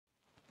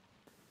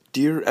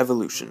Dear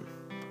Evolution,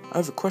 I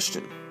have a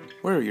question.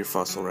 Where are your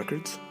fossil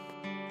records?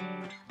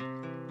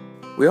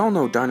 We all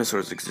know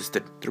dinosaurs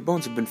existed. Their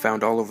bones have been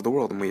found all over the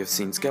world and we have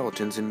seen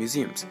skeletons in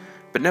museums,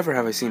 but never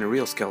have I seen a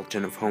real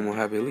skeleton of Homo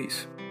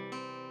habilis.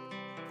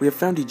 We have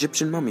found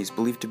Egyptian mummies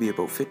believed to be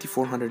about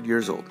 5,400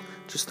 years old.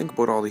 Just think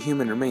about all the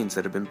human remains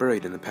that have been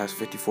buried in the past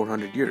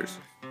 5,400 years.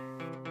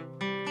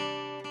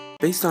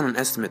 Based on an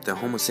estimate that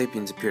Homo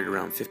sapiens appeared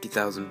around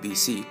 50,000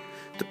 BC,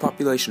 the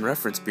Population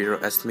Reference Bureau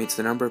estimates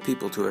the number of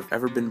people to have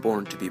ever been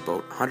born to be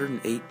about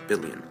 108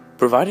 billion.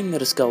 Providing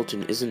that a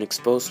skeleton isn't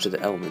exposed to the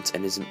elements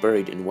and isn't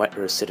buried in wet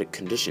or acidic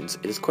conditions,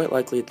 it is quite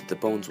likely that the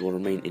bones will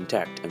remain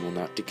intact and will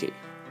not decay.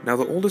 Now,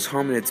 the oldest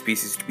hominid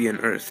species to be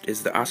unearthed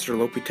is the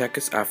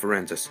Australopithecus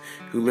afarensis,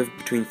 who lived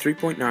between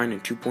 3.9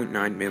 and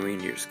 2.9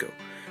 million years ago.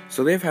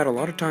 So they have had a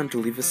lot of time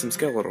to leave us some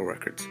skeletal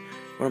records.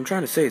 What I'm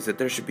trying to say is that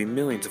there should be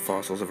millions of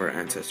fossils of our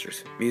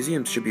ancestors.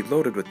 Museums should be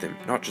loaded with them,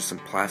 not just some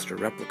plaster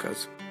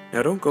replicas.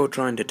 Now don't go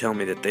trying to tell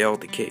me that they all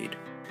decayed.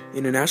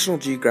 In a National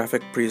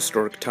Geographic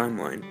prehistoric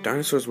timeline,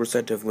 dinosaurs were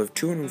said to have lived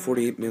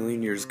 248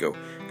 million years ago,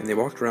 and they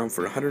walked around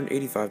for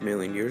 185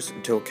 million years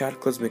until a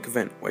cataclysmic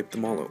event wiped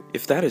them all out.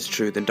 If that is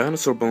true, then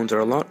dinosaur bones are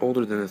a lot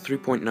older than the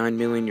 3.9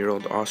 million year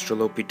old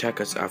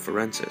Australopithecus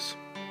afarensis.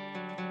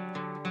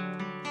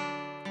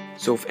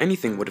 So if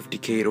anything would have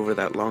decayed over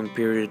that long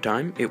period of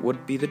time, it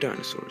would be the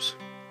dinosaurs.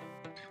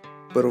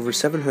 But over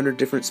 700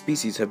 different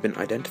species have been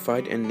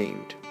identified and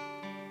named.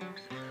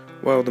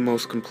 While the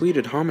most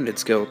completed hominid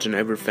skeleton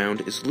ever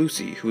found is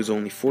Lucy, who is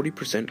only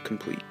 40%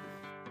 complete.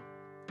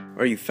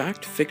 Are you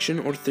fact, fiction,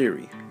 or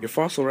theory? Your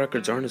fossil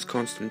records aren't as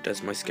constant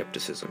as my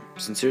skepticism.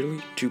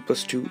 Sincerely, 2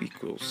 + 2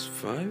 =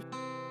 5?